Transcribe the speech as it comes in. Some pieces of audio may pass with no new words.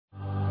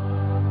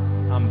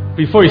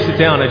Before you sit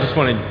down, I just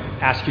want to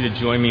ask you to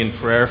join me in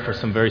prayer for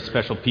some very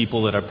special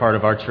people that are part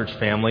of our church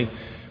family.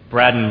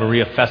 Brad and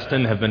Maria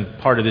Feston have been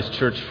part of this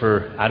church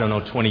for,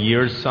 20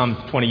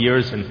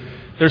 years, and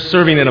they're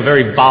serving in a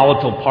very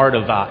volatile part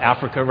of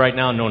Africa right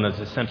now, known as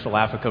the Central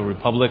Africa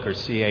Republic, or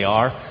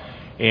CAR.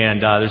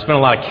 And there's been a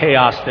lot of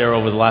chaos there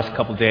over the last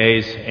couple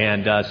days,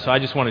 and so I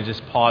just want to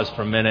just pause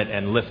for a minute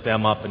and lift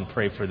them up and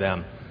pray for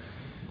them.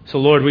 So,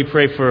 Lord, we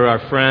pray for our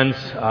friends,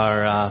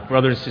 our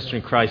brother and sister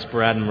in Christ,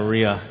 Brad and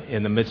Maria,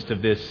 in the midst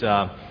of this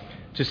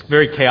just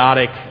very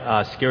chaotic,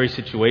 scary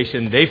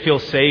situation. They feel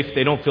safe.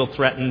 They don't feel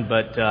threatened,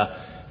 but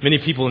many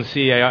people in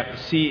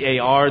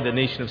CAR, the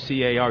nation of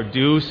CAR,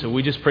 do. So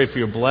we just pray for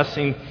your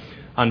blessing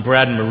on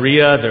Brad and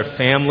Maria, their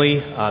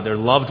family, their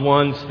loved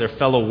ones, their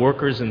fellow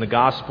workers in the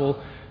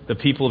gospel, the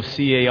people of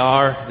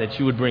CAR, that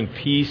you would bring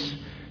peace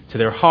to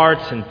their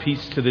hearts and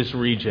peace to this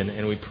region.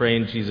 And we pray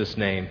in Jesus'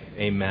 name.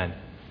 Amen.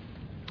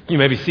 You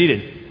may be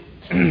seated.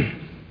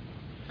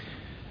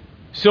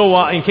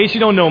 So, in case you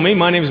don't know me,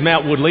 my name is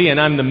Matt Woodley,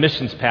 and I'm the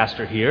missions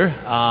pastor here.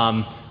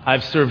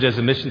 I've served as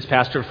a missions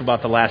pastor for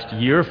about the last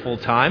year,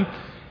 full-time.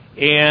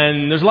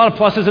 And there's a lot of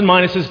pluses and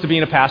minuses to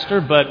being a pastor,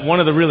 but one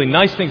of the really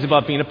nice things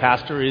about being a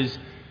pastor is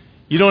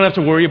you don't have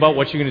to worry about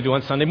what you're going to do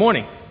on Sunday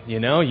morning. You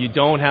know, you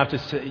don't have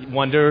to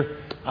wonder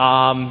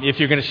if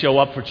you're going to show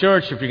up for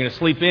church, if you're going to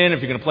sleep in,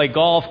 if you're going to play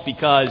golf,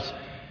 because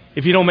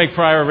if you don't make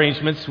prior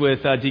arrangements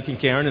with Deacon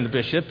Karen and the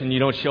bishop and you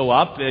don't show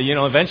up,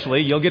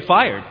 eventually you'll get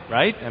fired,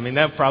 right? I mean,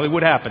 that probably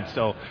would happen.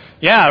 So,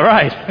 yeah,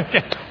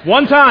 right.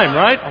 One time,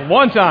 right?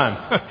 One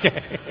time.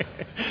 Okay.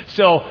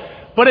 So,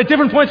 but at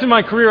different points in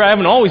my career, I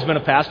haven't always been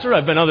a pastor.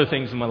 I've been other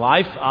things in my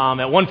life.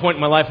 At one point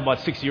in my life, about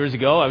 6 years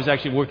ago, I was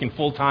actually working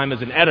full-time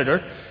as an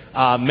editor,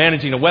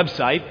 managing a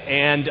website.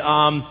 And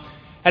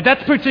at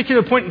that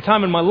particular point in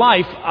time in my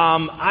life,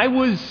 I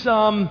was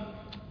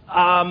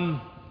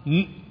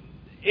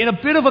in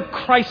a bit of a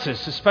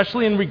crisis,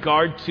 especially in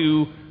regard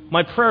to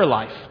my prayer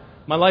life,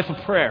 my life of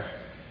prayer.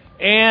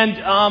 And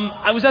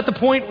I was at the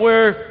point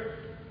where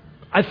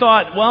I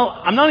thought, well,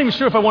 I'm not even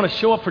sure if I want to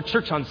show up for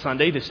church on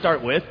Sunday to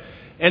start with.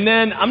 And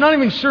then I'm not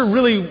even sure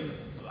really,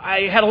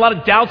 I had a lot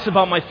of doubts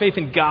about my faith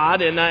in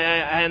God, and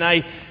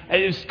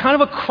it was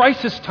kind of a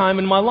crisis time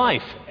in my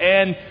life.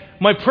 And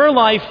my prayer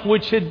life,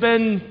 which had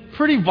been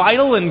pretty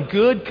vital and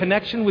good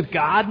connection with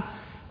God,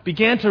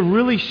 began to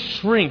really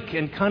shrink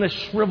and kind of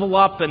shrivel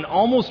up and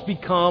almost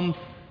become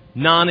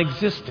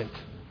non-existent.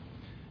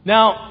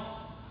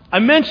 Now, I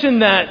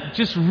mentioned that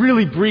just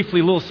really briefly,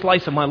 a little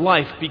slice of my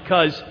life,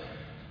 because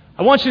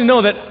I want you to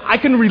know that I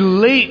can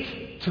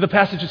relate to the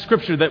passage of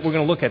Scripture that we're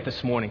going to look at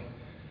this morning.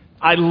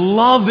 I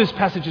love this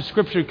passage of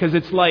Scripture because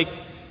it's like,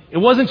 it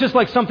wasn't just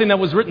like something that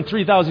was written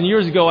 3,000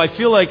 years ago. I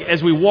feel like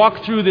as we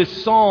walk through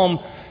this psalm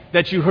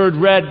that you heard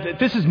read, that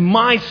this is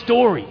my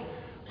story.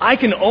 I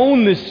can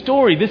own this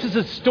story. This is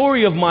a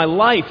story of my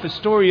life, the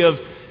story of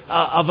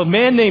a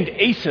man named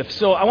Asaph.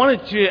 So I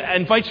wanted to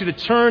invite you to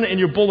turn in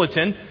your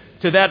bulletin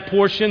to that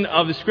portion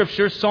of the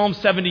Scripture, Psalm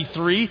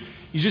 73.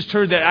 You just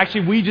heard that.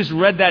 Actually, we just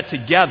read that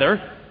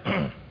together.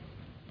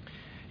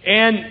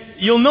 And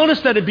you'll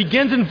notice that it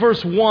begins in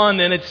verse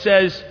 1, and it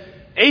says,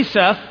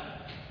 Asaph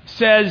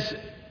says,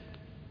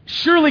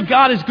 "Surely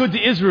God is good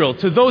to Israel,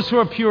 to those who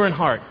are pure in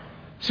heart."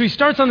 So he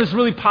starts on this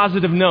really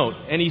positive note,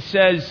 and he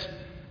says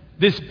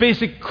this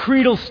basic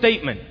creedal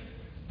statement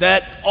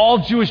that all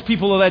Jewish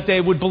people of that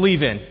day would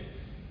believe in.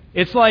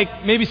 It's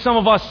like maybe some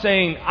of us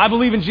saying, "I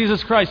believe in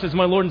Jesus Christ as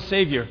my Lord and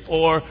Savior,"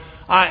 or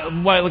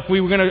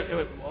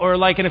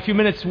like in a few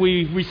minutes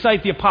we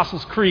recite the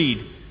Apostles'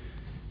 Creed.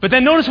 But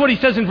then notice what he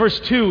says in verse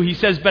 2. He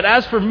says, "But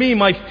as for me,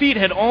 my feet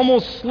had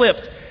almost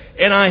slipped,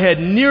 and I had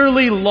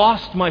nearly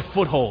lost my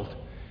foothold."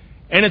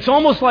 And it's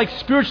almost like,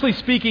 spiritually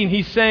speaking,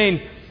 he's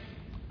saying,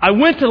 I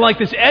went to like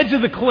this edge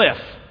of the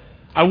cliff.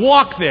 I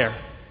walked there.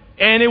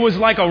 And it was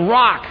like a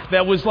rock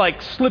that was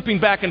like slipping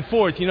back and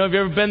forth. You know, have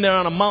you ever been there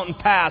on a mountain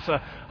pass, a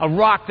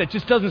rock that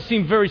just doesn't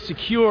seem very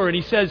secure? And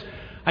he says,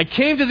 I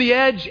came to the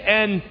edge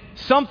and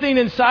something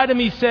inside of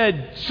me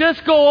said,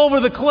 just go over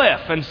the cliff.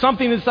 And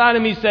something inside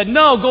of me said,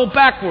 no, go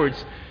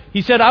backwards.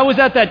 He said, I was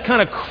at that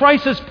kind of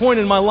crisis point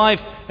in my life,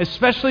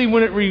 especially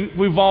when it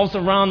revolves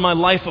around my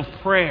life of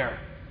prayer.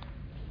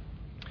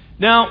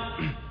 Now,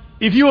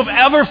 if you have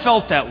ever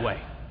felt that way,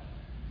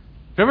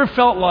 if you ever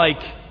felt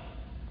like,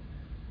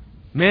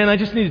 man, I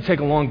just need to take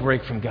a long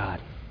break from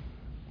God.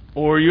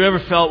 Or you ever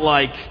felt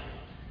like,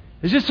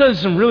 there's just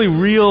some really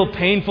real,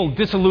 painful,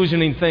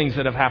 disillusioning things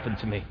that have happened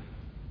to me.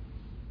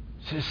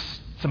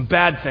 Just some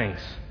bad things.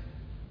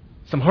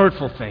 Some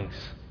hurtful things.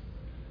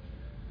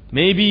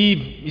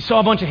 Maybe you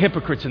saw a bunch of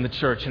hypocrites in the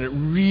church and it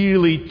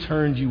really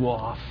turned you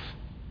off.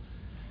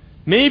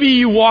 Maybe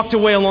you walked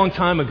away a long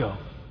time ago.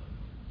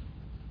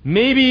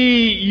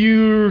 Maybe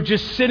you're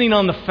just sitting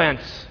on the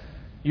fence.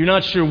 You're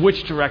not sure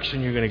which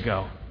direction you're going to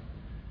go.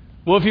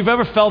 Well, if you've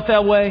ever felt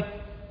that way,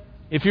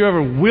 if you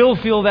ever will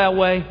feel that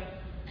way,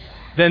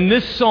 then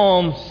this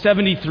Psalm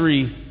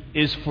 73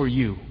 is for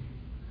you.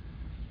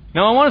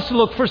 Now, I want us to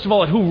look, first of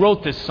all, at who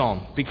wrote this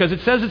psalm, because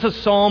it says it's a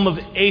psalm of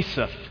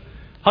Asaph.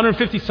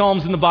 150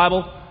 psalms in the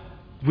Bible.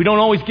 We don't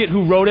always get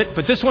who wrote it,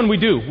 but this one we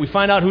do. We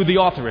find out who the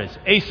author is.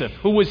 Asaph.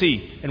 Who was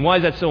he? And why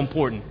is that so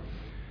important?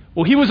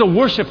 Well, he was a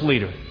worship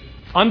leader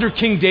under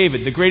King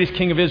David, the greatest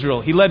king of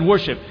Israel. He led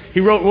worship. He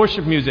wrote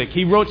worship music.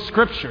 He wrote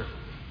scripture.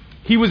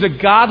 He was a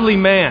godly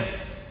man.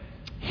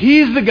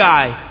 He's the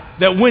guy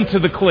that went to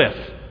the cliff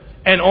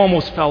and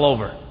almost fell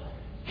over.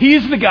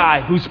 He's the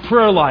guy whose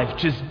prayer life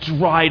just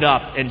dried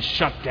up and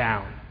shut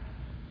down.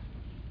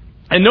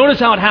 And notice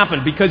how it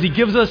happened, because he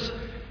gives us,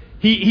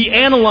 he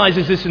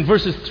analyzes this in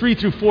verses 3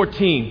 through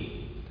 14.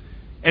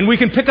 And we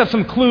can pick up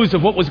some clues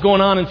of what was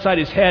going on inside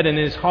his head and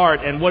his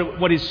heart and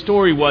what his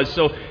story was.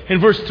 So in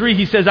verse 3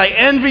 he says, I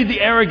envied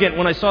the arrogant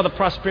when I saw the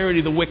prosperity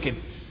of the wicked.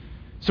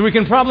 So we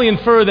can probably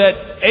infer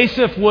that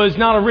Asaph was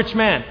not a rich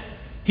man.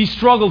 He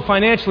struggled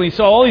financially. He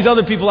saw all these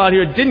other people out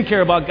here that didn't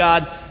care about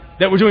God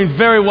that were doing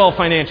very well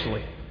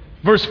financially.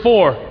 Verse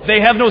 4,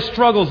 they have no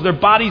struggles. Their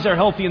bodies are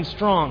healthy and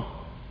strong.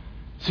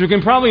 So we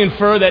can probably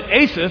infer that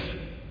Asaph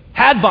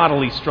had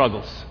bodily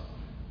struggles.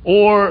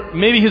 Or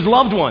maybe his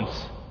loved ones.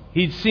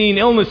 He'd seen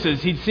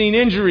illnesses. He'd seen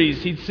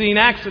injuries. He'd seen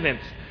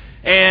accidents.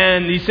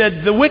 And he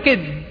said, the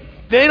wicked,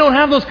 they don't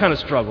have those kind of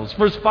struggles.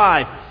 Verse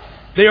 5,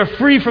 they are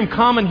free from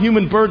common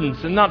human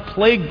burdens and not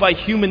plagued by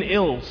human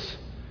ills.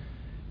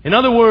 In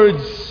other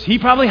words, he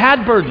probably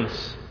had burdens.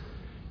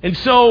 And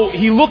so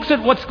he looks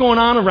at what's going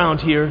on around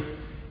here,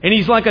 and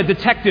he's like a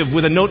detective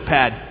with a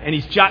notepad, and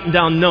he's jotting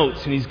down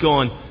notes, and he's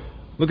going,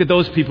 look at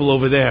those people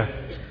over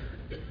there.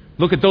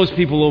 Look at those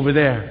people over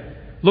there.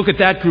 Look at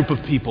that group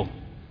of people.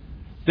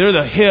 They're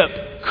the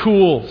hip,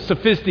 cool,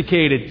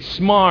 sophisticated,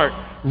 smart,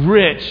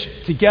 rich,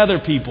 together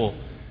people.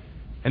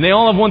 And they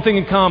all have one thing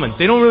in common.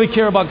 They don't really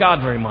care about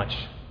God very much.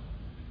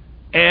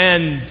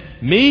 And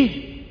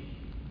me?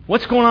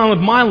 What's going on with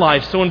my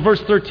life? So in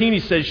verse 13 he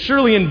says,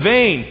 surely in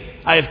vain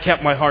I have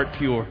kept my heart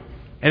pure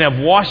and have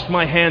washed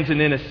my hands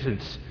in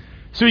innocence.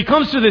 So he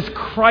comes to this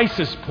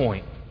crisis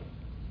point.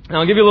 Now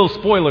I'll give you a little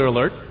spoiler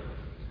alert.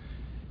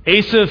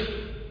 Asaph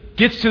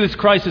gets to this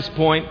crisis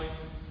point.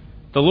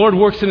 The Lord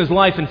works in his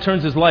life and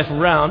turns his life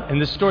around,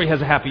 and this story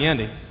has a happy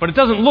ending. But it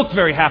doesn't look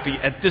very happy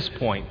at this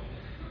point.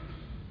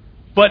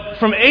 But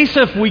from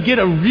Asaph, we get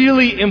a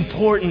really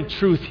important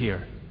truth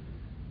here.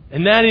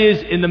 And that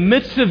is, in the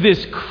midst of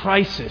this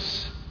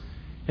crisis,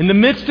 in the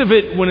midst of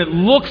it, when it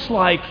looks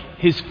like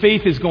his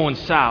faith is going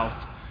south,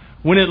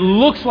 when it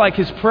looks like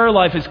his prayer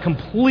life is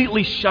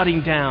completely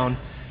shutting down,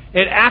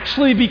 it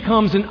actually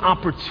becomes an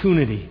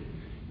opportunity.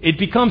 It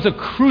becomes a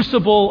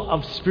crucible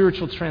of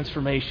spiritual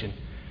transformation.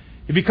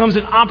 It becomes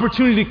an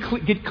opportunity to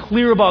get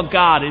clear about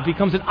God. It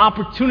becomes an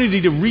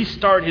opportunity to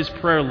restart his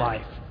prayer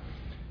life.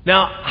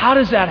 Now, how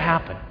does that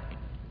happen?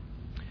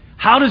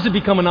 How does it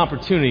become an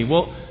opportunity?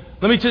 Well,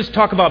 let me just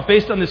talk about,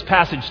 based on this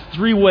passage,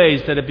 3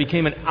 ways that it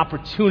became an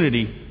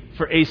opportunity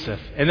for Asaph,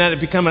 and that it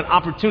became an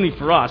opportunity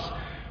for us.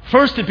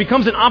 First, it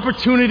becomes an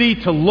opportunity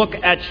to look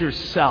at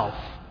yourself.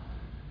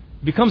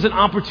 It becomes an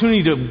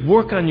opportunity to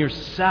work on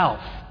yourself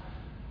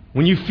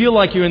when you feel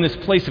like you're in this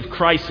place of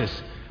crisis.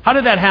 How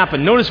did that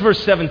happen? Notice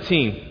verse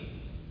 17.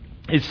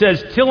 It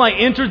says, till I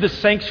entered the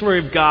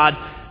sanctuary of God,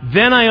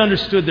 then I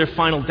understood their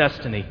final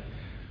destiny.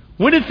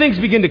 When did things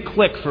begin to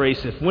click for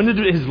Asaph? When did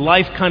his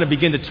life kind of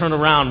begin to turn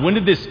around? When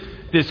did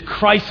this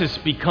crisis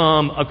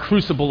become a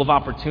crucible of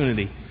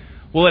opportunity?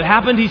 Well, it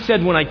happened, he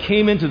said, when I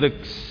came into the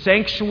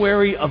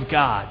sanctuary of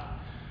God.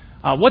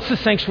 What's the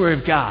sanctuary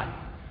of God?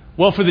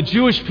 Well, for the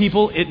Jewish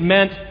people, it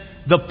meant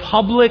the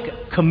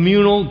public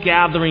communal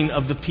gathering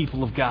of the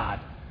people of God.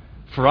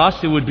 For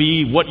us, it would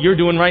be what you're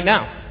doing right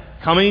now,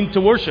 coming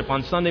to worship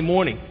on Sunday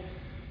morning.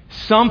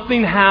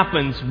 Something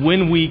happens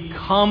when we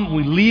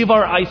leave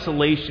our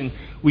isolation,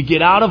 we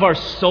get out of our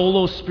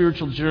solo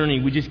spiritual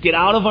journey, we just get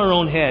out of our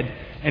own head,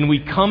 and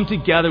we come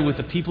together with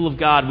the people of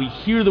God. We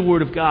hear the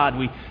Word of God.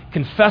 We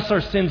confess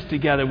our sins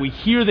together. We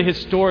hear the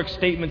historic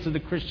statements of the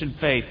Christian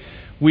faith.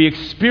 We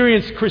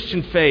experience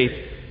Christian faith.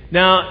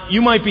 Now,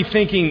 you might be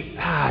thinking,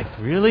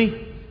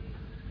 really?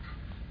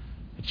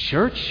 A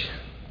church?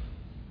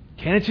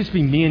 Can't it just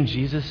be me and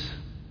Jesus?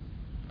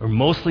 Or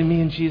mostly me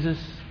and Jesus?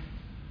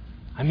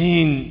 I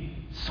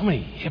mean, so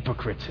many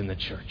hypocrites in the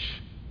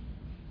church.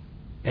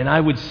 And I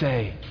would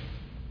say,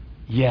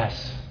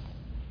 yes,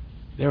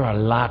 there are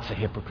lots of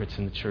hypocrites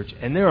in the church.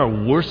 And there are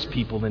worse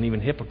people than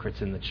even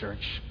hypocrites in the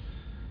church.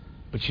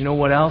 But you know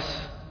what else?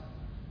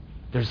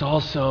 There's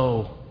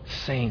also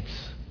saints.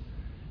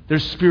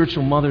 There's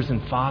spiritual mothers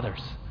and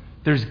fathers.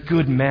 There's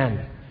good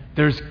men.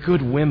 There's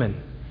good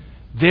women.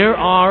 There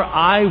are,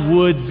 I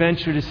would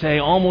venture to say,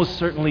 almost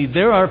certainly,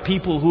 there are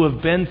people who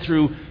have been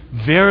through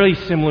very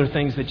similar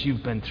things that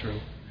you've been through,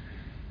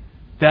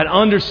 that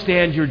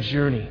understand your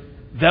journey,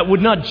 that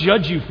would not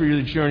judge you for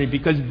your journey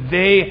because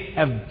they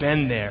have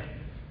been there.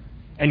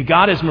 And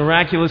God has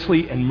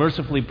miraculously and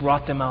mercifully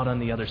brought them out on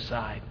the other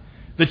side.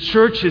 The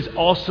church is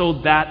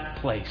also that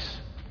place.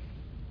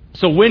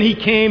 So when he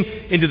came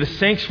into the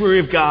sanctuary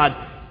of God,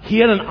 he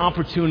had an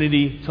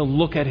opportunity to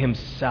look at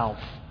himself,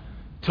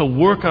 to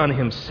work on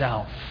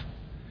himself.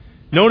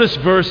 Notice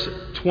verse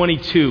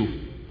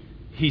 22.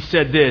 He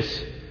said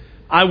this,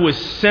 I was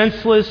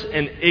senseless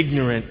and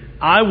ignorant.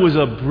 I was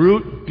a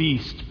brute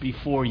beast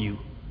before you.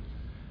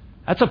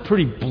 That's a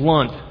pretty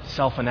blunt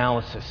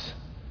self-analysis.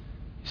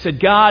 He said,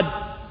 God,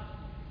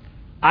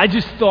 I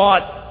just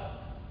thought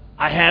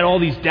I had all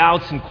these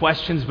doubts and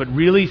questions, but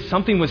really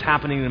something was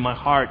happening in my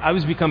heart. I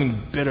was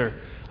becoming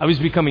bitter. I was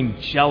becoming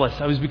jealous.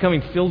 I was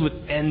becoming filled with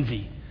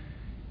envy.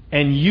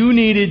 And you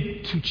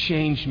needed to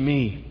change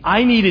me.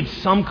 I needed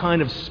some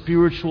kind of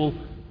spiritual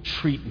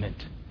treatment.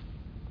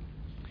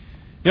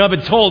 You know, I've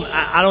been told,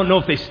 I don't know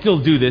if they still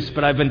do this,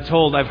 but I've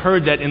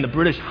heard that in the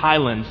British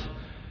Highlands,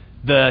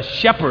 the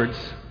shepherds,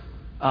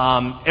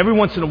 every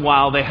once in a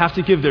while, they have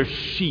to give their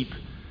sheep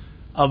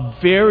a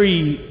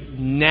very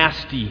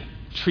nasty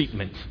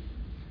treatment.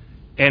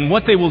 And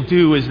what they will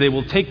do is they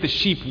will take the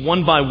sheep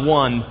one by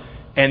one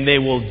and they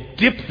will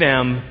dip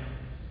them,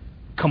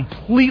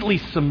 completely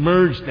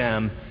submerge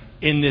them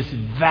in this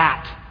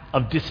vat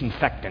of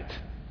disinfectant.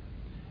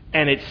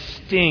 And it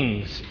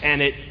stings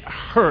and it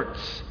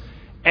hurts.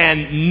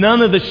 And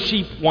none of the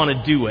sheep want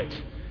to do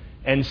it.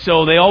 And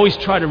so they always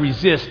try to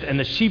resist, and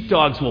the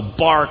sheepdogs will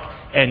bark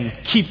and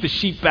keep the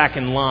sheep back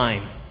in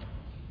line.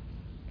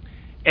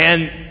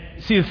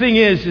 And see, the thing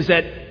is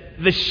that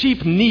the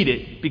sheep need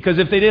it, because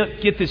if they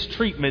don't get this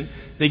treatment,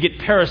 they get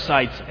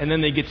parasites and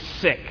then they get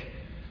sick.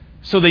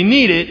 So they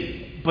need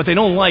it, but they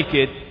don't like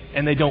it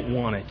and they don't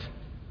want it.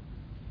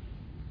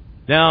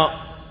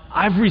 Now,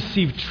 I've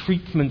received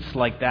treatments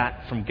like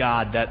that from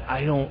God that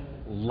I don't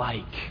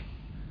like.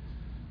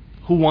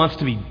 Who wants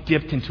to be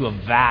dipped into a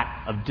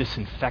vat of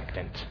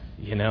disinfectant,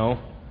 you know?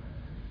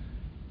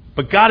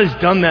 But God has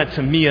done that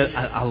to me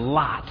a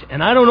lot.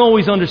 And I don't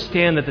always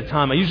understand at the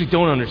time. I usually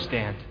don't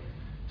understand.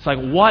 It's like,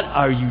 what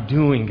are you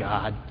doing,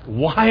 God?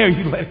 Why are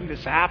you letting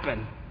this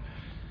happen?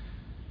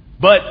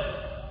 But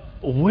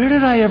where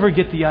did I ever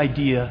get the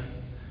idea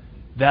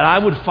that I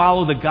would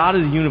follow the God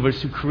of the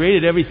universe who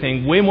created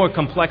everything, way more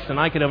complex than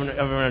I could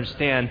ever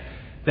understand,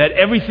 that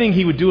everything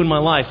He would do in my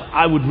life,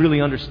 I would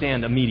really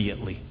understand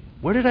immediately?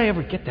 Where did I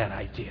ever get that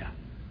idea?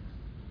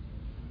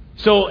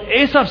 So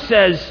Asaph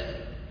says,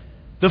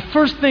 the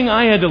first thing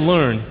I had to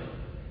learn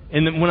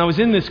when I was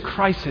in this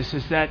crisis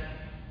is that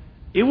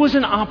it was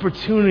an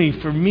opportunity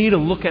for me to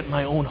look at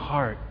my own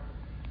heart,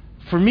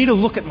 for me to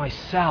look at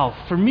myself,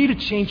 for me to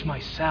change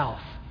myself.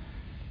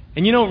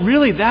 And you know,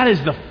 really that is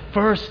the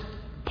first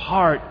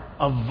part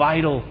of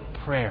vital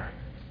prayer.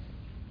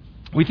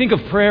 We think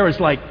of prayer as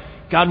like,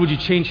 God, would you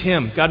change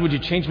him? God, would you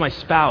change my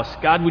spouse?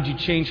 God, would you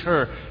change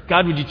her?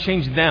 God, would you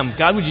change them?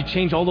 God, would you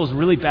change all those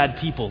really bad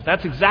people?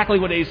 That's exactly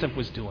what Asaph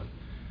was doing.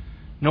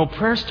 No,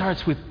 prayer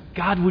starts with,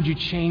 God, would you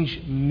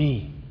change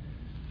me?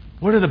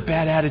 What are the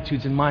bad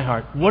attitudes in my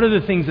heart? What are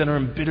the things that are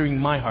embittering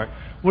my heart?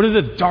 What are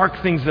the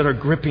dark things that are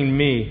gripping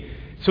me?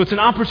 So it's an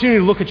opportunity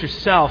to look at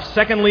yourself.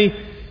 Secondly,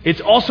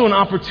 it's also an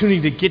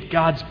opportunity to get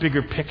God's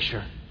bigger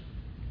picture.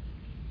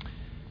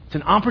 It's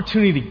an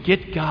opportunity to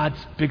get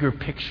God's bigger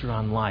picture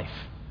on life.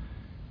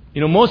 You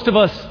know, most of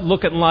us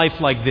look at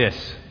life like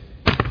this.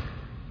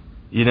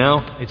 You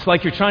know, it's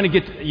like you're trying to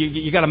get,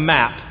 you got a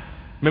map.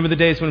 Remember the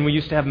days when we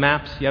used to have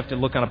maps? You have to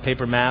look on a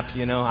paper map,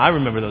 you know. I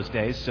remember those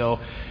days.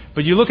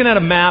 But you're looking at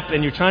a map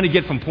and you're trying to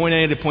get from point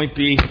A to point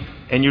B,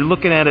 and you're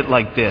looking at it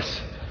like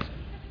this.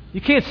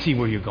 You can't see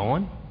where you're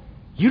going.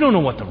 You don't know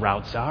what the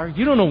routes are.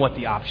 You don't know what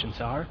the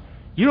options are.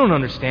 You don't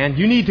understand.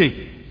 You need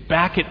to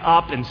back it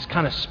up and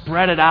kind of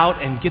spread it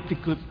out and get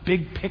the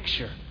big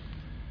picture.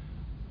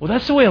 Well,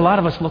 that's the way a lot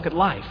of us look at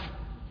life.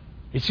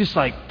 It's just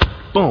like,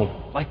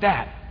 boom, like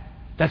that.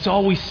 That's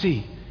all we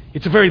see.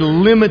 It's a very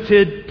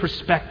limited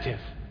perspective.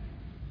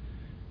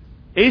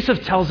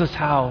 Asaph tells us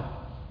how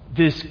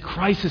this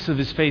crisis of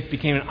his faith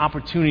became an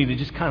opportunity to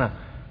just kind of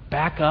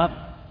back up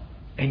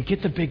and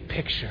get the big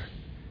picture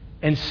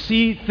and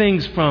see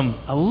things from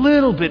a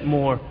little bit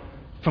more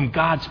from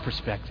God's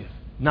perspective,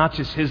 not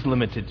just his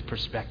limited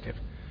perspective.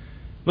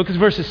 Look at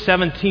verses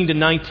 17 to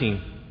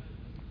 19.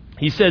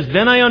 He says,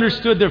 then I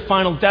understood their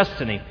final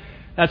destiny.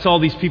 That's all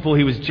these people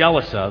he was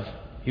jealous of.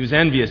 He was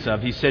envious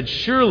of. He said,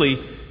 surely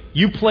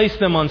you place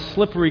them on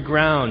slippery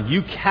ground.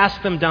 You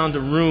cast them down to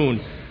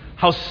ruin.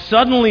 How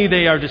suddenly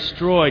they are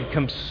destroyed,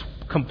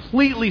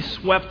 completely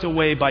swept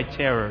away by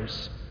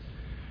terrors.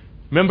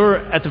 Remember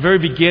at the very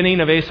beginning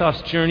of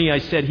Asaph's journey, I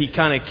said he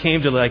kind of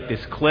came to like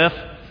this cliff,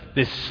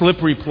 this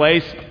slippery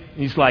place.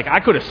 He's like, I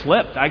could have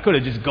slipped. I could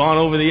have just gone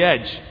over the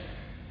edge.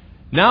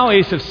 Now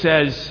Asaph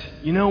says,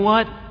 you know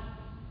what?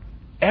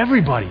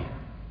 Everybody,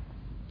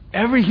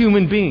 every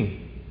human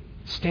being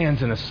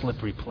stands in a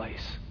slippery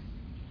place.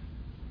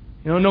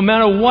 You know, no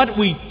matter what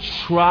we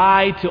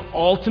try to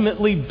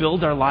ultimately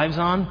build our lives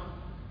on,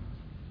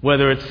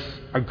 whether it's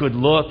our good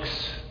looks,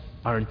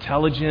 our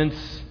intelligence,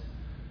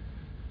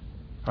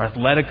 our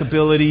athletic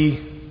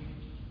ability,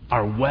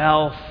 our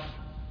wealth,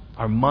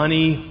 our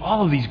money,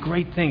 all of these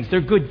great things,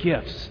 they're good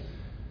gifts.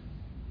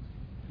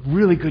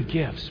 Really good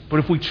gifts. But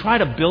if we try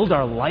to build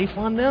our life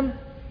on them,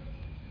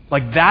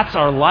 like that's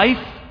our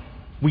life,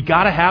 we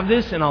got to have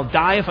this and I'll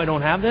die if I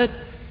don't have that.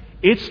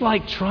 It's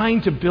like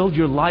trying to build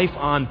your life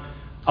on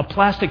a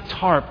plastic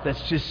tarp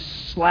that's just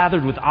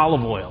slathered with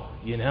olive oil.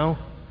 you know?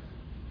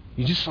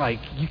 You just like,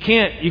 you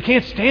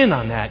can't stand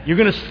on that. You're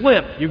going to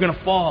slip. You're going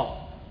to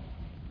fall.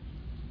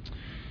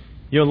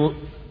 You know,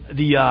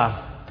 the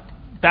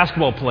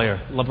basketball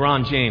player,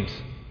 LeBron James,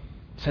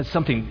 said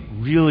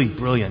something really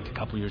brilliant a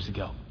couple years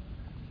ago.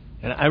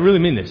 And I really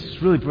mean this.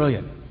 It's really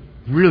brilliant.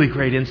 Really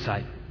great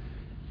insight.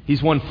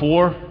 He's won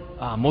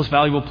 4 Most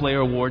Valuable Player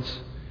awards.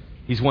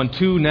 He's won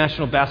 2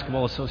 National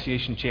Basketball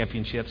Association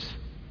championships.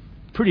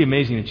 Pretty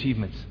amazing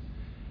achievements.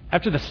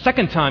 After the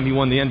second time he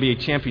won the NBA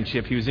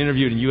championship, he was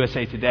interviewed in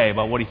USA Today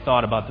about what he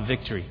thought about the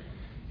victory.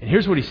 And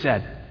here's what he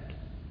said.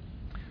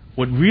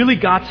 What really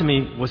got to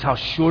me was how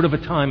short of a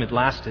time it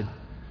lasted.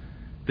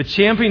 The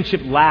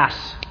championship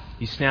lasts.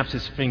 He snaps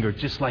his finger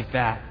just like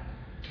that.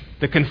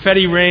 The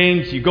confetti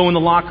rains, you go in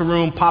the locker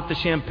room, pop the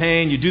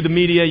champagne, you do the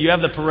media, you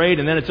have the parade,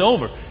 and then it's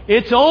over.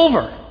 It's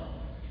over.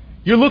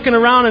 You're looking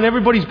around and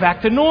everybody's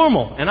back to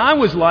normal. And I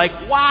was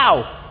like,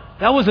 wow,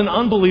 that was an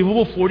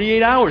unbelievable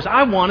 48 hours.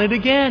 I want it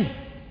again.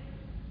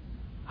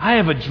 I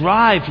have a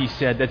drive, he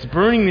said, that's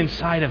burning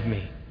inside of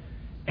me.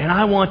 And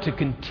I want to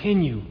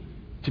continue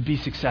to be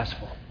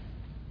successful.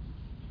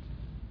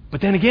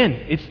 But then again,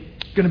 it's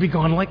going to be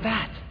gone like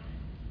that.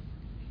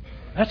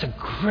 That's a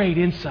great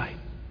insight.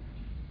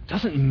 It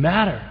doesn't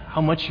matter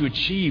how much you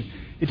achieve.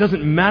 It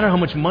doesn't matter how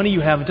much money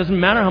you have. It doesn't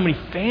matter how many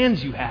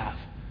fans you have.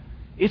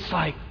 It's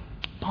like,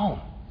 boom,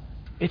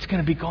 it's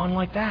going to be gone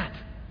like that.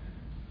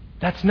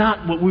 That's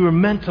not what we were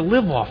meant to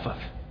live off of.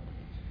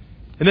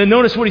 And then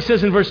notice what he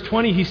says in verse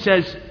 20. He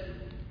says,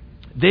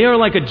 they are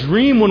like a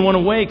dream when one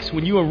awakes.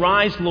 When you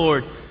arise,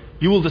 Lord,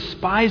 you will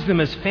despise them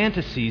as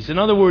fantasies. In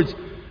other words,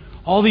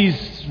 all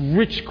these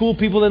rich, cool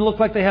people that look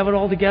like they have it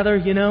all together,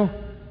 you know,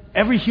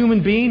 every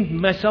human being,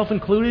 myself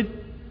included,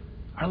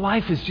 our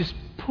life is just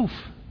poof.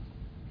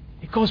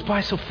 It goes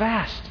by so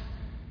fast.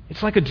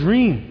 It's like a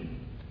dream.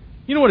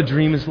 You know what a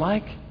dream is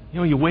like? You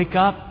know, you wake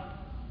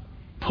up,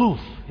 poof,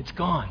 it's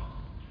gone.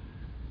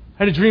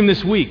 I had a dream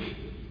this week.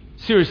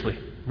 Seriously,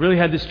 really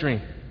had this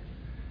dream.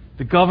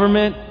 The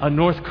government of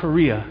North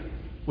Korea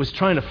was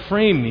trying to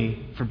frame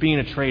me for being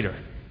a traitor.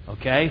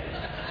 Okay?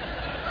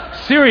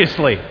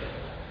 Seriously.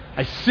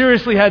 I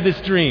seriously had this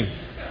dream.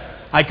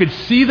 I could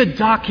see the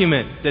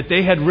document that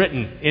they had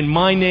written in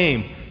my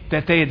name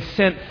that they had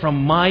sent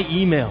from my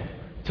email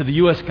to the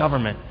U.S.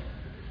 government,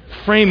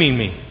 framing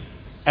me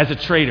as a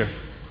traitor,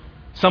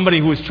 somebody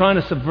who was trying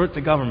to subvert the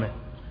government.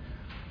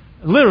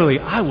 Literally,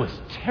 I was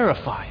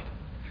terrified.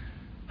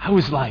 I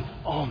was like,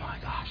 oh my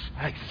gosh,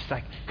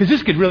 because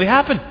this could really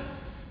happen.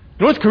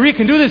 North Korea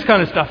can do this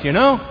kind of stuff, you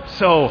know?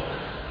 So,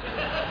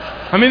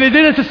 I mean, they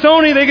did it to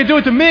Sony, they could do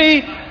it to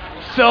me.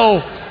 So,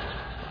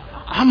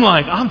 I'm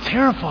like, I'm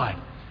terrified.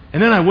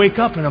 And then I wake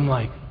up and I'm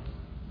like,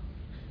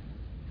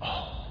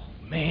 oh,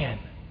 man,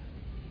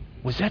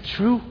 was that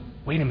true?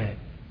 Wait a minute.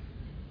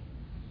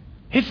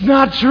 It's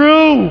not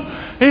true.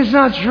 It's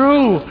not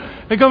true.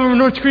 The government of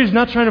North Korea is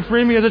not trying to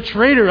frame me as a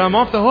traitor. I'm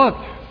off the hook.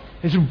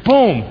 And so,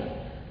 boom,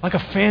 like a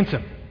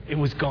phantom, it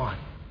was gone.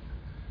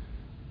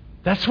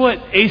 That's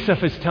what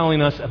Asaph is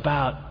telling us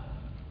about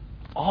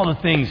all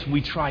the things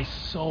we try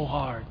so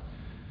hard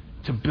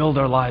to build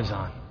our lives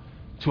on,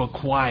 to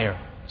acquire,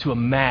 to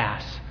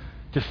amass,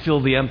 to fill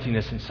the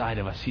emptiness inside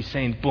of us. He's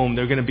saying, boom,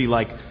 they're going to be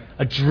like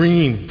a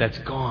dream that's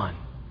gone.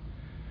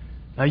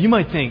 Now you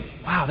might think,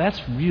 wow,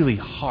 that's really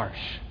harsh.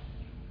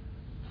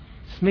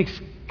 This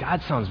makes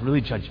God sounds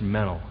really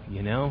judgmental,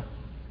 you know?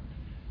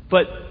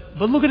 But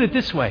look at it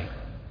this way.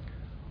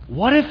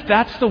 What if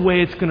that's the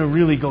way it's going to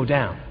really go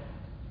down?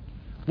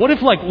 What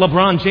if, like,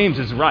 LeBron James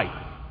is right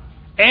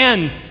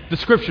and the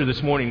scripture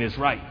this morning is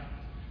right?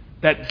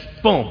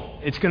 That, boom,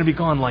 it's going to be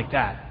gone like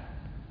that.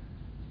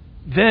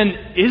 Then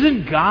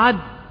isn't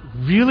God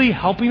really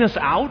helping us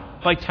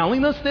out by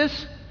telling us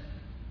this?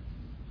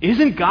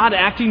 Isn't God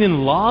acting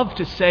in love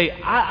to say,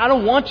 I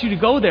don't want you to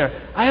go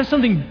there. I have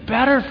something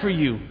better for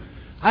you.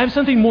 I have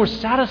something more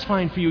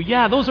satisfying for you.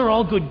 Yeah, those are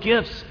all good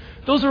gifts.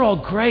 Those are all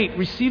great.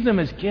 Receive them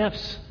as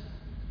gifts.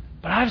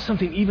 But I have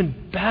something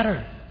even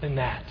better than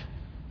that.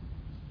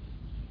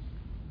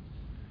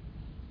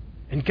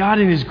 And God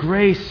in His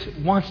grace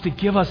wants to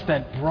give us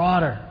that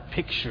broader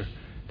picture,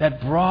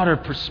 that broader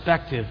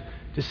perspective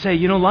to say,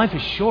 you know, life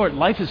is short,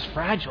 life is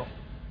fragile,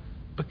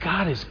 but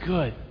God is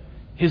good.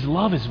 His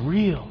love is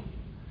real.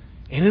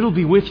 And it'll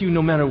be with you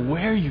no matter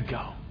where you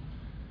go.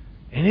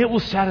 And it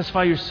will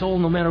satisfy your soul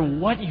no matter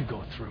what you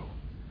go through.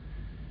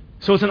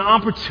 So it's an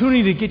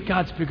opportunity to get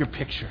God's bigger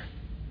picture.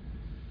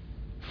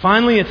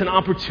 Finally, it's an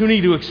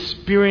opportunity to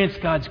experience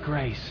God's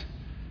grace.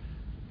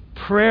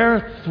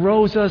 Prayer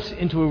throws us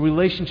into a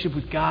relationship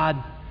with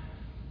God.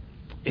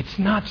 It's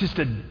not just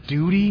a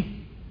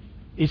duty.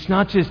 It's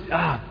not just,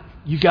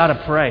 you got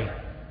to pray,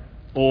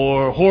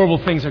 or horrible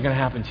things are going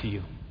to happen to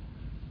you.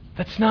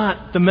 That's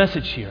not the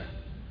message here.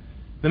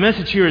 The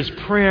message here is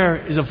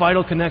prayer is a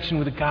vital connection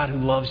with a God who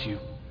loves you.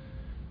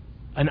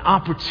 An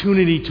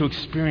opportunity to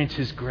experience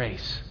His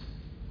grace.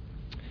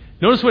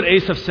 Notice what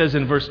Asaph says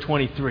in verse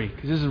 23,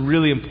 because this is a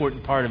really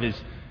important part of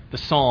the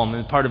psalm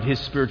and part of his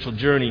spiritual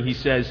journey. He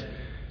says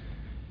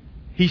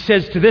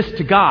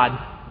to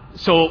God,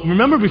 So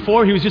remember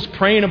before he was just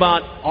praying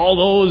about all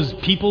those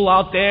people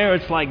out there?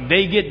 It's like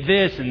they get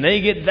this and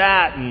they get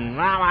that and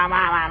rah, rah,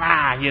 rah, rah,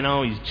 rah. You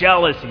know, he's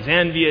jealous, he's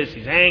envious,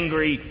 he's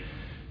angry,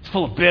 he's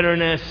full of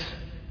bitterness.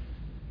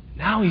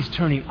 Now he's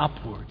turning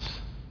upwards.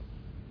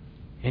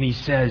 And he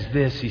says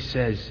this, he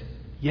says,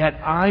 "Yet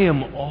I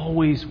am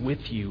always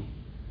with you.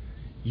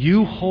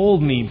 You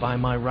hold me by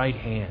my right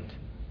hand."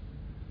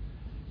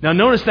 Now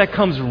notice that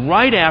comes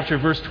right after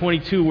verse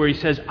 22 where he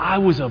says, "I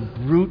was a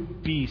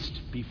brute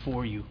beast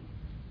before you."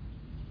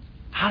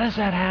 How does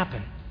that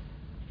happen?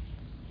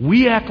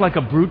 We act like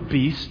a brute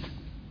beast.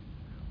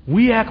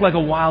 We act like a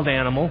wild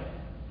animal.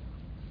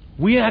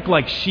 We act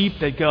like sheep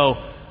that go,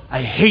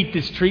 "I hate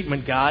this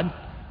treatment, God.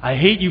 I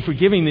hate you for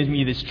giving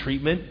me this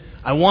treatment.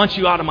 I want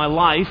you out of my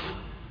life."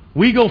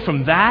 We go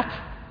from that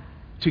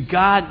to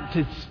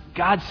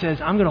God says,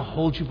 "I'm going to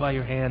hold you by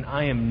your hand.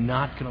 I am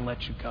not going to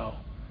let you go."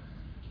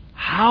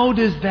 How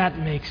does that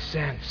make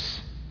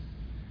sense?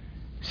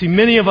 See,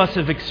 many of us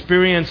have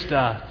experienced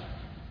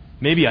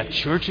maybe a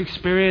church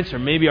experience, or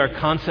maybe our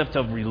concept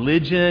of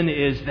religion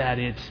is that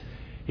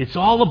it's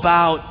all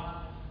about,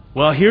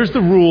 well, here's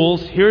the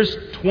rules. Here's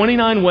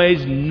 29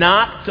 ways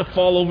not to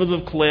fall over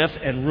the cliff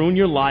and ruin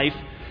your life.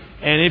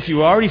 And if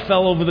you already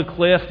fell over the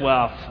cliff,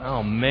 well,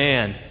 oh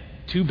man,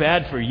 too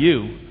bad for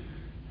you.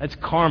 That's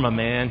karma,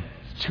 man.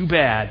 It's too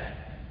bad.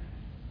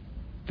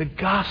 The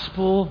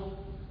gospel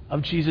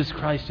of Jesus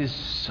Christ is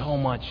so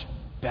much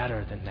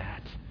better than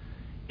that.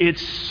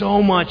 It's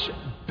so much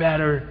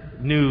better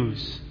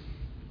news.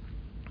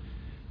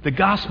 The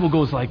gospel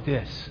goes like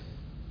this.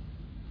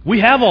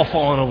 We have all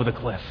fallen over the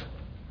cliff.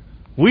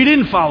 We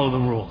didn't follow the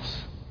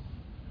rules.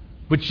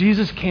 But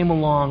Jesus came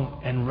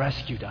along and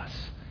rescued us,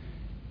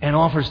 and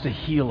offers to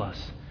heal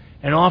us,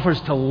 and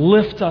offers to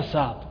lift us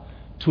up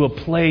to a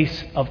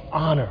place of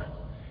honor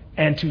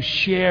and to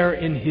share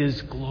in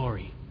His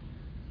glory.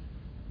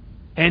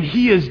 And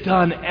He has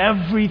done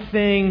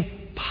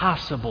everything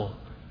possible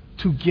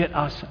to get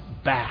us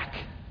back,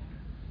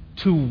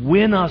 to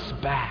win us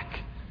back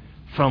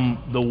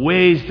from the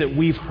ways that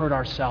we've hurt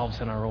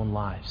ourselves in our own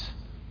lives.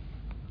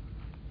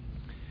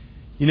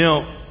 You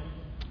know,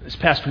 this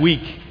past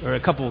week, or a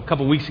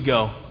couple weeks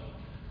ago,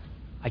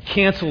 I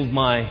canceled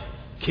my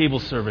cable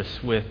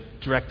service with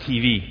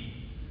DirecTV.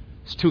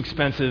 It's too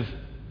expensive.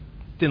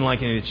 Didn't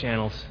like any of the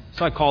channels.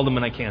 So I called them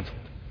and I canceled.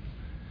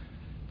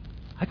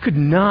 I could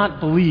not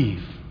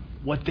believe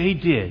what they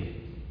did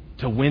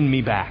to win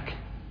me back.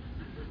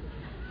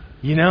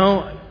 You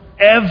know,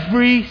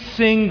 every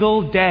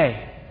single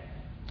day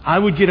I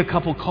would get a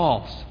couple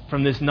calls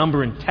from this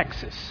number in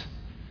Texas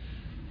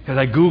because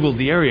I Googled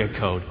the area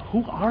code.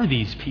 Who are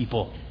these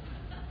people?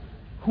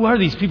 Who are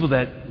these people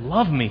that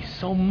love me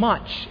so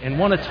much and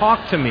want to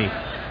talk to me?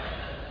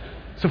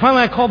 So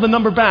finally I called the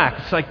number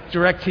back. It's like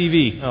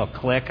DirecTV. Oh,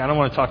 click. I don't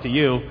want to talk to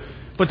you.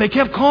 But they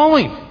kept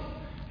calling.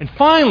 And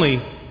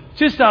finally,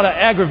 just out of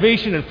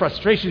aggravation and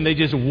frustration, they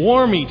just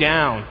wore me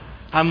down.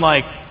 I'm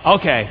like,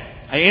 okay.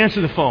 I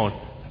answer the phone.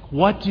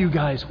 What do you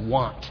guys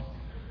want?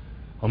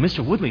 "Well,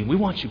 Mr. Woodley, we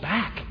want you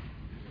back."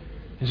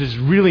 There's this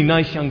really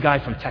nice young guy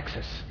from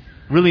Texas,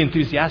 really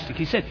enthusiastic.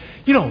 He said,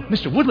 "You know,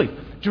 Mr. Woodley,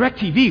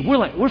 DirecTV,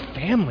 we're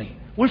family.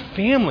 We're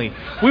family.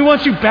 We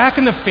want you back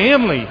in the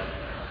family."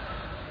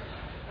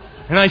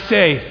 And I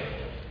say,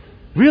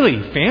 "Really?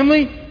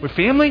 Family? We're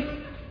family?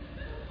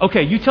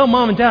 Okay, you tell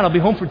Mom and Dad I'll be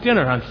home for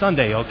dinner on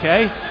Sunday,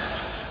 okay?"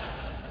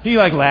 He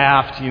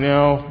laughed,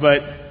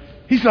 but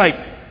he's like,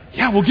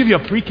 "Yeah, we'll give you a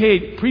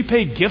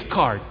prepaid gift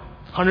card,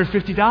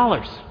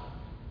 $150.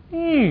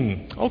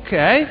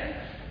 Okay.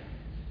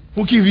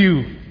 We'll give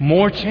you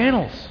more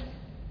channels.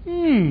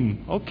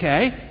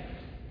 Okay.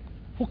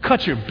 We'll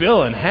cut your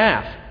bill in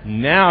half.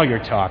 Now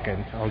you're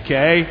talking,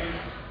 okay?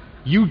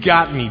 You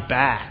got me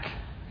back."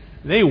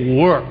 They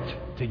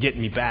worked to get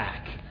me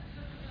back.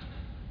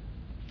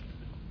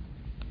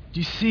 Do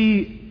you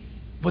see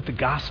what the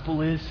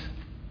gospel is?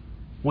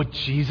 What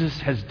Jesus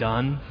has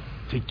done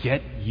to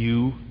get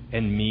you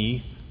and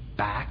me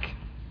back?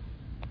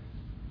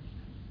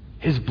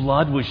 His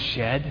blood was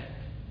shed.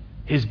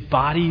 His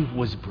body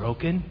was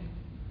broken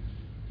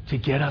to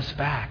get us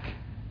back.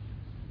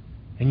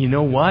 And you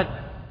know what?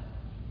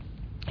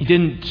 He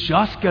didn't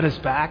just get us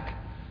back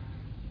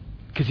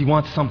because He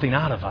wants something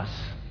out of us.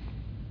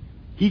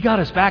 He got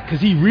us back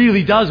because He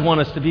really does want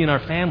us to be in our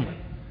family.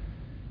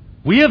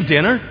 We have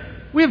dinner.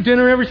 We have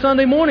dinner every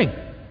Sunday morning.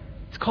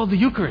 It's called the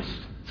Eucharist.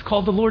 It's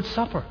called the Lord's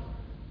Supper.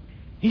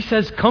 He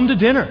says, "Come to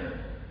dinner.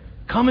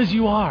 Come as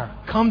you are.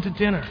 Come to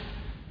dinner.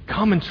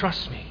 Come and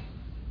trust me."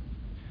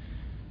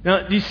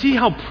 Now, do you see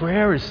how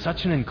prayer is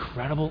such an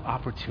incredible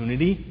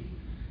opportunity?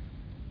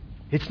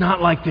 It's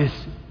not like this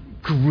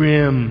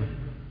grim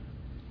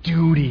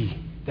duty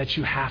that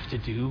you have to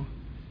do.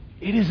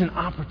 It is an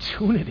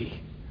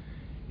opportunity.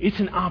 It's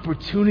an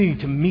opportunity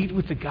to meet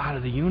with the God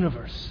of the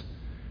universe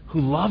who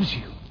loves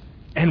you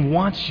and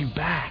wants you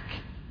back.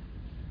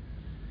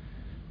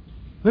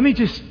 Let me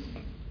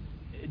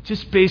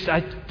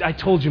I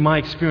told you my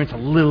experience a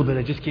little bit.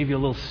 I just gave you a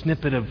little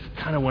snippet of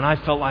kind of when I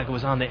felt like I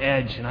was on the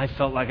edge and I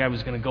felt like I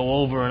was going to go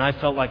over and I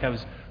felt like I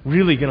was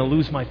really going to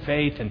lose my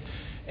faith.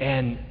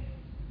 And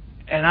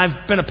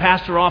I've been a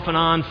pastor off and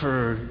on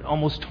for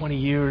almost 20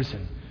 years.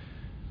 And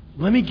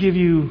let me give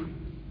you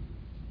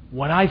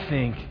what I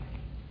think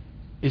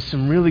is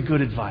some really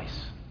good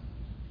advice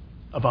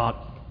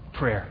about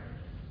prayer.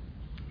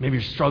 Maybe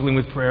you're struggling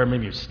with prayer.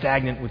 Maybe you're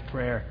stagnant with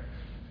prayer.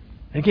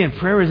 And again,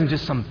 prayer isn't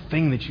just some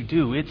thing that you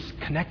do. It's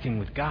connecting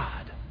with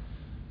God.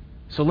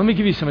 So let me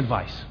give you some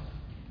advice.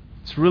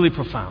 It's really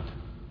profound.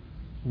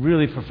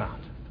 Really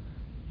profound.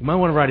 You might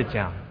want to write it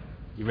down.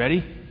 You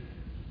ready?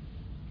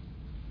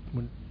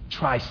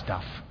 Try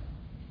stuff.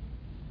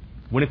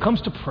 When it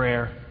comes to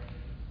prayer,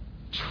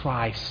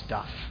 try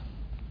stuff.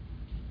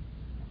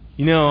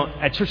 You know,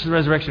 at Church of the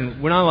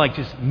Resurrection, we're not like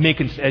just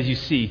making, as you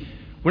see,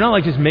 we're not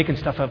like just making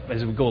stuff up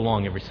as we go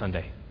along every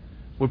Sunday.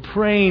 We're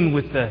praying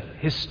with the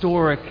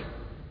historic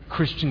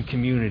Christian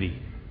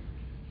community.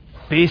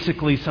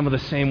 Basically, some of the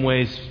same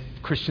ways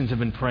Christians have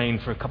been praying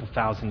for a couple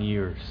thousand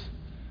years.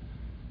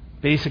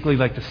 Basically,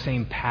 like the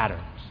same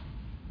patterns.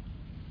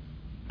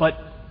 But,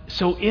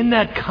 so in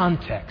that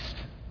context,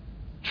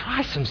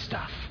 try some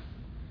stuff.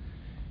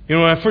 You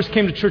know, when I first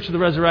came to Church of the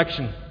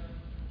Resurrection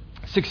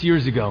 6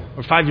 years ago,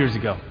 or 5 years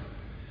ago,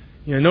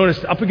 you know,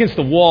 notice up against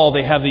the wall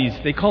they have these,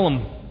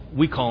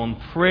 we call them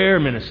prayer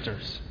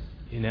ministers,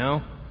 you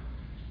know.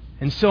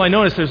 And so I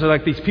noticed there's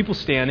like these people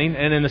standing,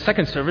 and in the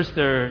second service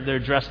they're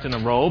dressed in a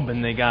robe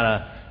and they got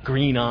a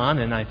green on,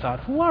 and I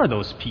thought, who are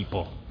those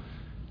people?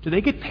 Do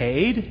they get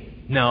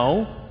paid?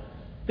 No.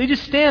 They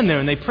just stand there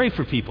and they pray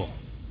for people.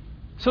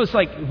 So it's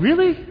like,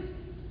 really?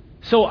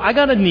 So I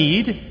got a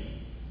need,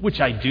 which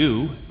I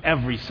do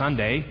every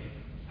Sunday.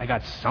 I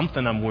got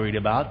something I'm worried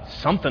about,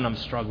 something I'm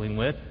struggling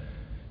with,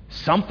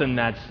 something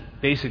that's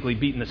basically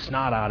beating the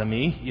snot out of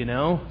me, you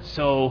know.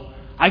 So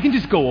I can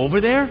just go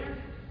over there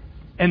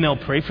and they'll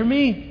pray for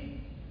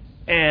me,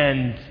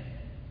 and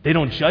they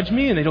don't judge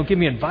me and they don't give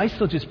me advice.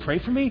 They'll just pray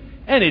for me,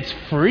 and it's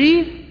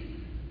free.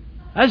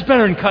 That's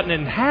better than cutting it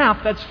in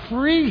half. That's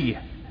free.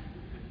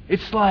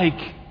 It's like,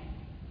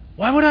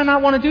 why would I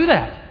not want to do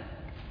that?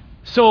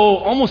 So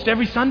almost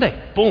every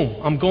Sunday, boom,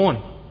 I'm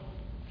going.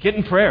 Get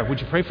in prayer.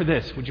 Would you pray for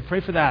this? Would you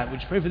pray for that?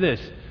 Would you pray for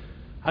this?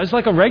 I was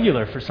like a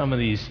regular for some of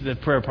the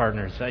prayer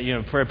partners,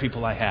 prayer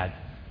people I had.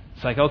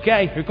 It's like,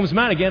 okay, here comes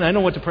Matt again. I know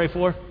what to pray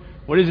for.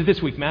 What is it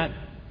this week, Matt?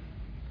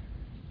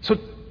 So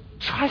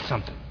try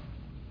something.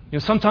 You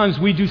know, sometimes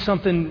we do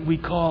something we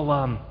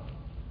call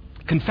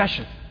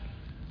confession,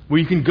 where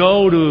you can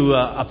go to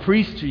a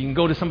priest or you can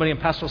go to somebody on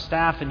pastoral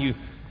staff and you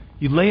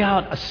lay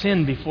out a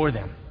sin before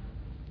them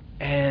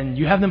and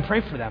you have them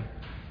pray for them.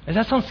 Does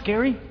that sound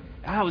scary?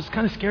 It was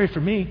kind of scary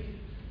for me,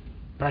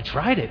 but I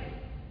tried it.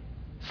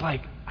 It's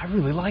like, I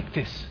really like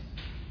this.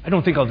 I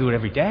don't think I'll do it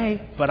every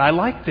day, but I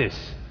like this.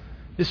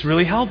 This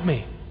really helped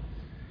me.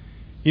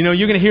 You know,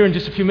 you're going to hear in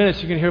just a few minutes,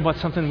 you're going to hear about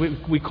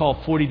something we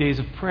call 40 days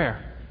of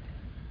prayer.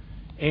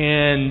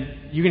 And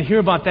you're going to hear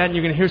about that, and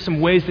you're going to hear some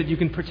ways that you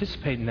can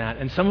participate in that.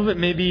 And some of it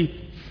may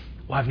be,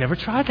 well, I've never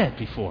tried that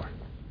before.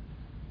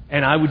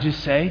 And I would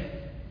just say,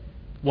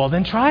 well,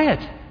 then try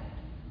it.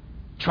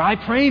 Try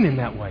praying in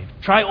that way.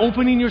 Try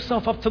opening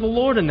yourself up to the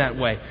Lord in that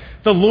way.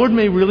 The Lord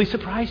may really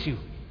surprise you.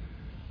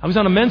 I was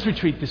on a men's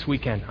retreat this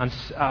weekend on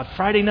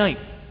Friday night.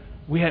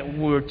 We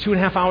were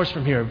 2.5 hours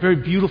from here, a very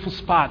beautiful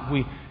spot.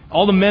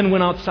 All the men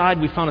went outside.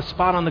 We found a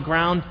spot on the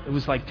ground. It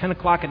was like 10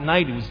 o'clock at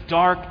night. It was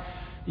dark.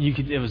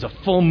 It was a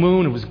full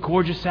moon. It was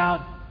gorgeous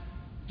out.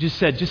 Just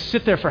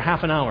sit there for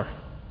half an hour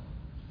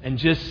and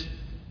just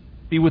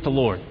be with the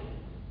Lord.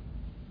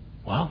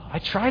 Well, I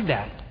tried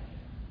that.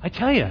 I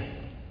tell you,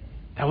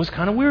 that was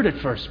kind of weird at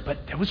first,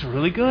 but that was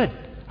really good.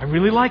 I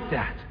really liked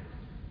that.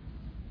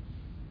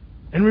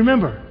 And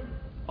remember,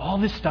 all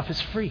this stuff is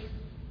free.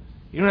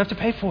 You don't have to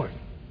pay for it.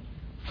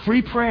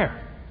 Free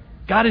prayer.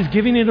 God is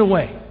giving it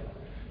away.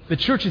 The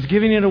church is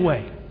giving it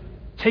away.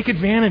 Take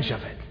advantage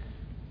of it.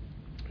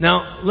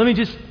 Now, let me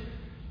just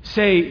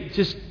say,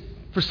 just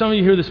for some of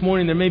you here this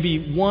morning, there may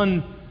be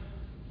one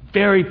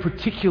very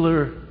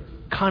particular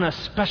kind of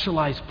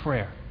specialized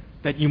prayer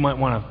that you might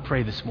want to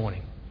pray this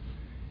morning.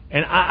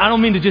 And I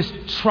don't mean to just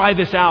try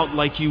this out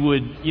like you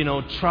would,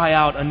 try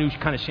out a new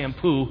kind of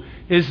shampoo.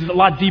 It's a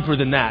lot deeper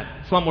than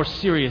that. It's a lot more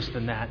serious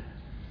than that.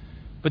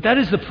 But that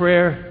is the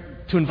prayer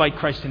to invite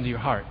Christ into your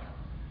heart.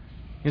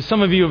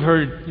 Some of you have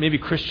heard maybe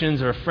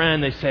Christians or a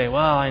friend, they say,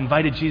 well, I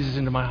invited Jesus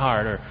into my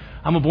heart, or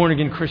I'm a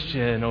born-again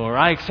Christian, or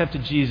I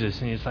accepted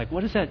Jesus. And it's like,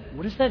 what does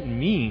that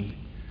mean?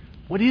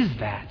 What is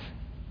that?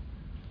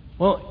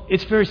 Well,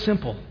 it's very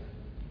simple.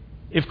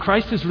 If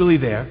Christ is really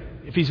there,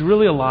 if He's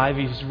really alive,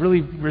 He's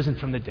really risen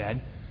from the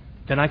dead,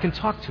 then I can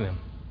talk to Him.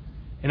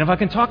 And if I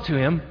can talk to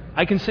Him,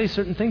 I can say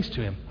certain things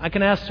to Him. I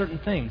can ask certain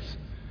things.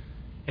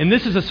 And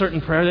this is a certain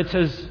prayer that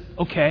says,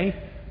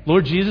 okay,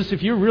 Lord Jesus,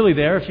 if you're really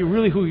there, if you're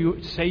really who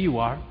you say you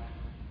are,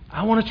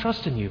 I want to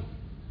trust in you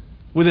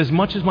with as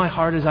much as my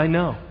heart as I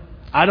know.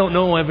 I don't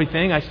know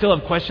everything. I still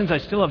have questions. I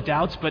still have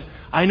doubts, but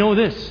I know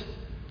this.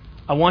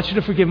 I want you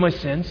to forgive my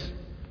sins.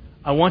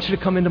 I want you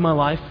to come into my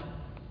life,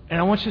 and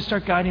I want you to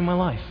start guiding my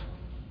life.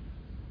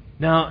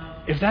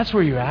 Now, if that's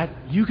where you're at,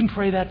 you can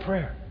pray that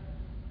prayer.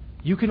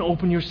 you can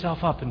open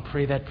yourself up and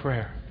pray that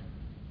prayer.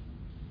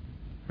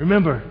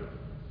 Remember,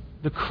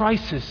 the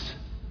crisis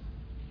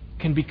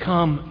can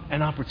become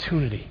an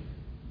opportunity.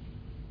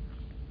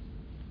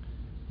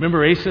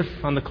 Remember Asaph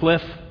on the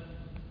cliff?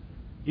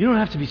 You don't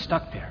have to be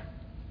stuck there.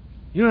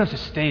 You don't have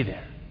to stay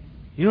there.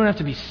 You don't have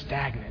to be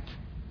stagnant.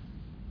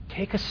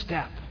 Take a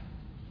step.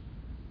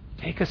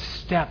 Take a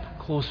step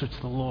closer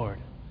to the Lord,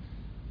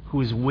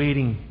 who is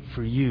waiting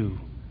for you,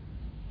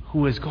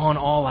 who has gone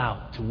all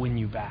out to win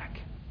you back.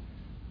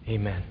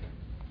 Amen.